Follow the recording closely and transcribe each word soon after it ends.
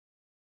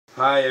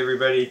Hi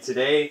everybody,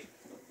 today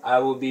I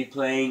will be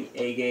playing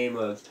a game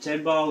of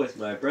 10 ball with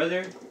my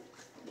brother,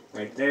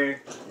 right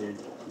there, and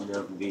what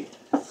I'm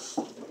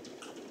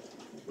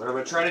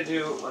going to try to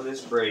do on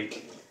this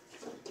break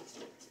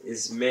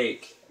is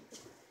make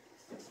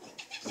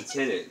the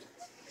tennis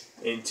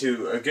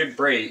into a good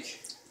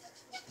break.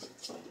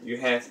 You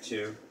have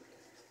to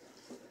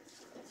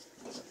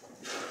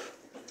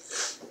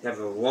have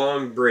a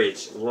long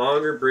bridge.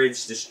 Longer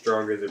bridge, the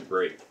stronger the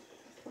break.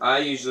 I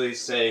usually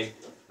say,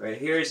 right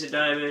here is a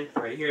diamond,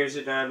 right here is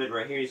a diamond,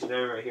 right here is a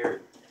diamond, right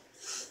here.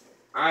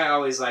 I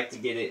always like to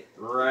get it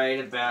right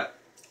about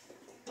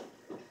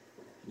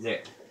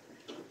there.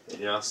 And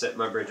then I'll set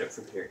my bridge up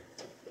from here.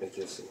 Like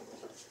you'll see.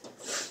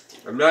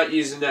 I'm not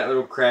using that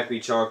little crappy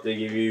chalk they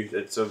give you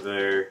that's over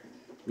there.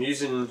 I'm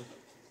using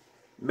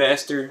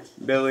Master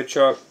Builder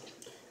chalk.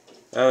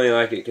 I only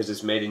like it because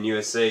it's made in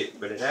USA,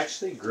 but it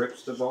actually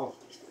grips the ball.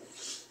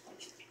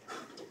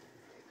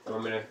 So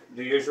I'm going to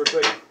do yours real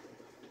quick.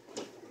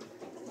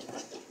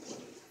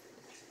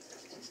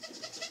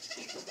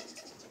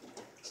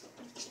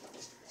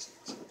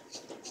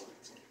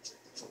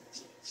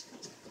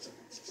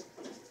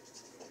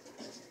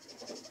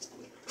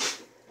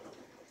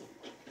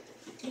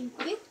 Thank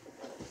you.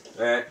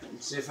 Alright,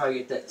 let's see if I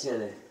get that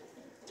 10 in.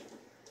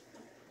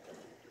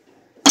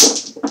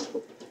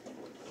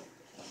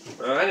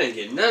 Oh, I didn't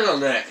get none on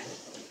that.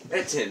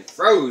 That 10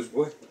 froze,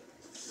 boy.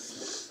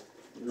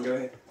 Go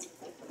ahead.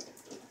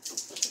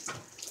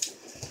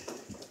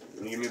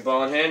 You give me a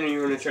ball in hand, or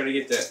you want to try to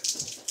get that?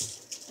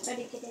 Try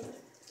to get it.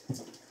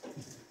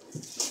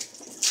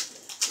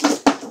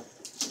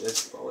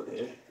 That's ball in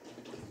hand.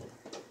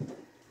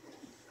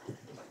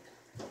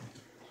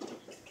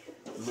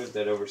 Move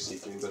that over so you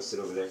can go sit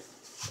over there.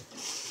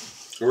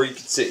 Or you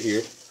can sit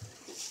here.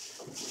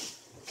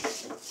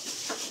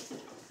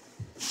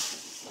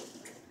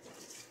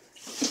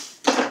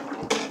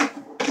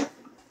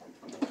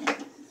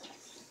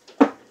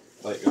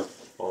 Let go.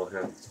 Ball in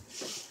hand.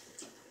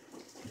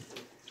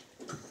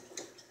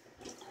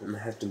 I'm going to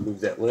have to move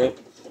that lamp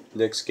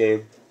next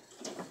game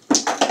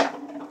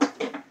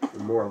for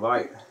more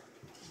light.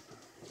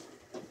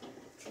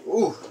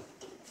 Ooh!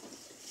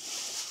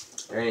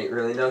 There ain't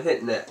really no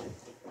hitting that.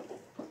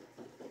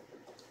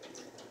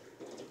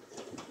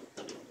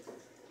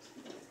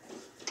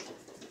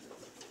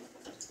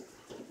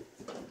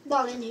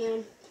 Ball in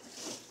hand.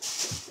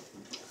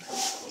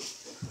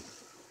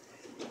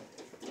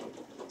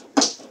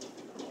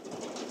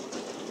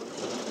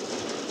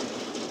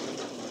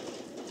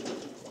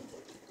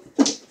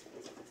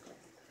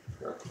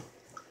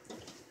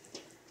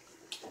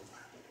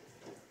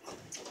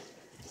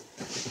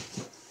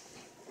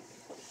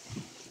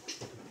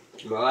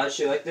 You allowed to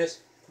shoot like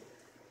this?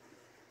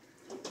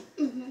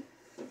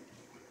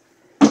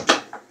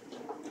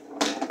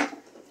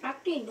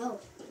 Actually, no.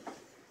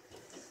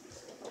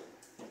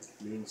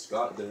 Me and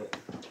Scott did it.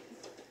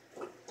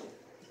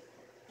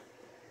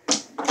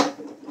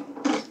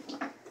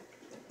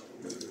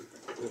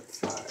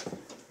 Five.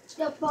 Is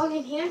that ball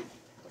in hand?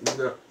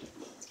 No.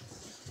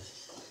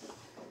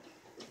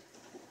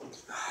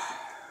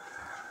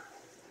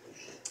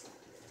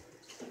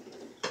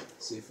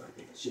 See if I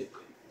can chip it.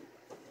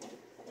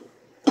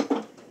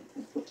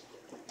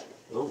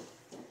 Oh.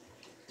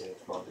 Yeah,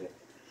 it's ball there.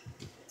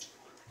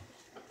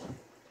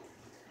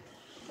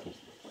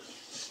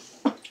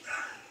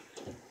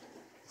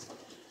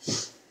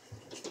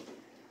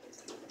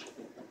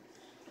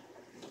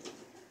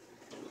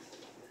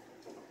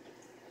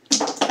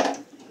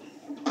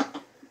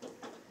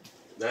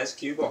 Nice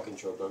cue ball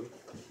control, buddy.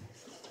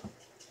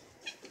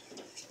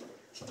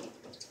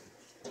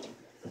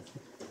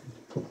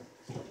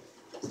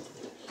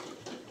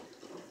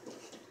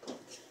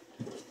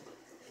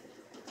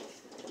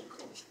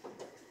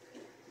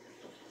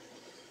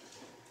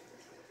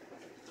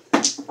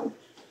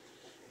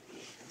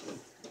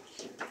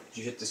 Did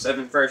you hit the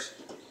 7 first?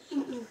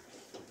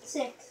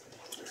 6.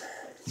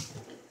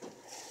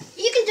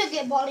 You can still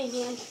get ball in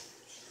hand.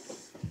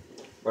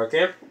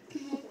 Okay.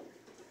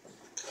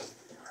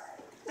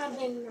 That'd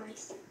be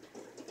nice.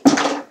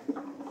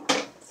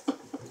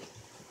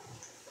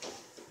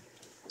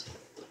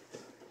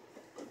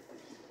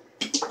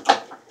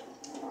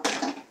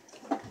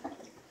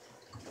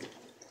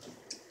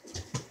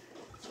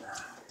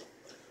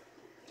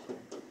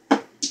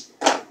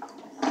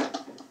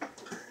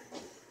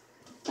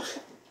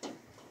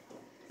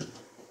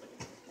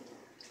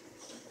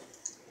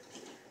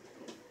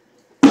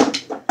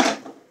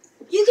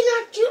 You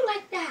cannot shoot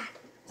like that.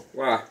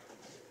 Why?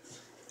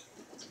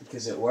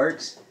 Because it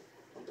works.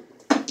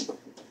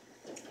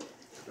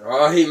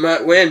 Oh, he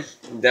might win.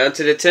 Down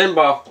to the 10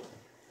 ball.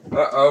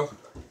 Uh-oh.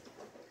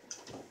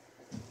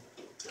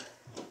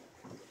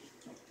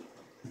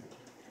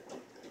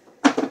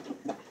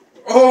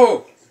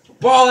 Oh!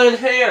 Ball in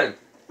hand!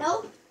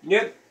 No?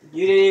 Yep,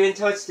 you didn't even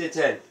touch the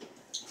 10.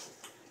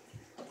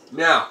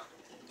 Now,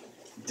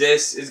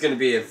 this is going to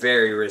be a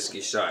very risky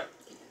shot.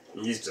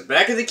 You use the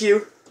back of the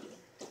cue.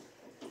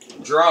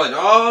 Draw it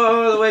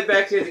all the way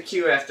back to the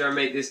cue after I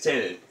make this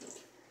 10 in.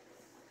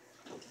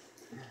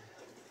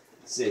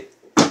 see.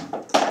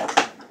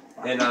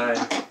 And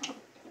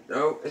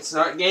no, it's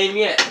not game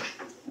yet.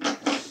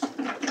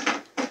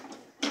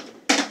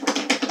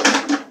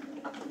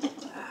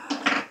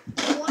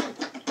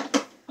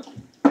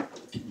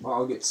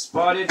 Ball gets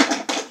spotted.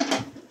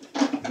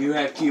 You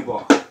have cue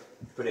ball.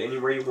 Put it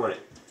anywhere you want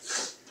it.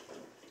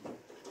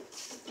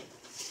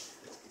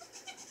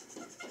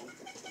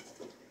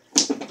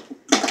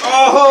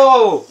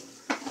 Oh!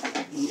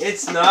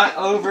 It's not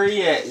over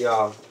yet,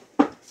 y'all.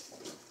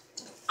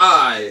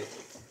 I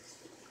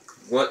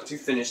want to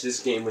finish this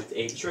game with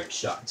a trick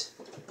shot.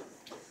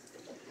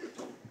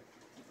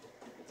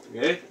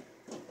 Okay?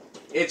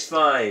 It's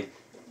fine.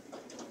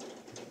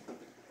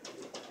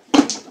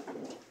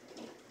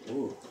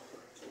 Ooh.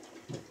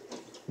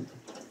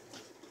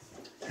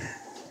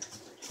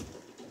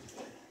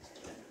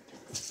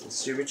 Let's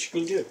see what you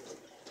can do.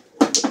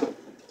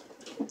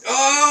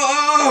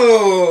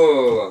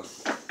 Oh!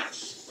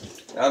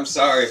 I'm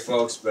sorry,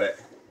 folks, but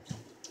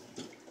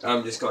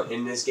I'm just going to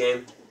end this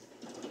game.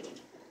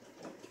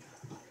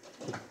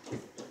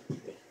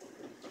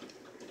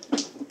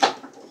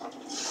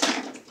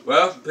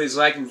 Well, please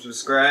like and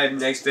subscribe.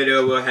 Next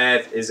video we'll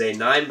have is a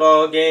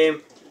 9-ball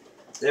game.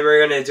 Then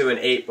we're going to do an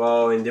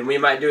 8-ball, and then we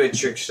might do a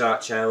trick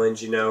shot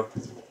challenge, you know.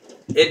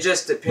 It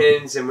just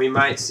depends, and we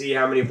might see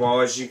how many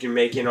balls you can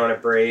make in on a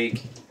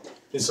break.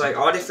 It's like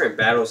all different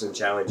battles and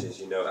challenges,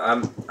 you know.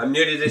 I'm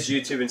new to this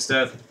YouTube and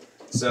stuff,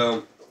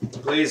 so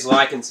please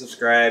like and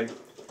subscribe.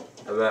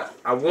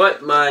 I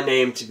want my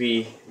name to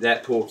be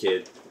That Pool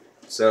Kid,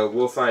 so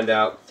we'll find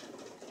out.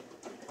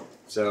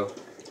 So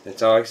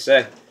that's all I can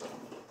say.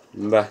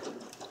 Bye.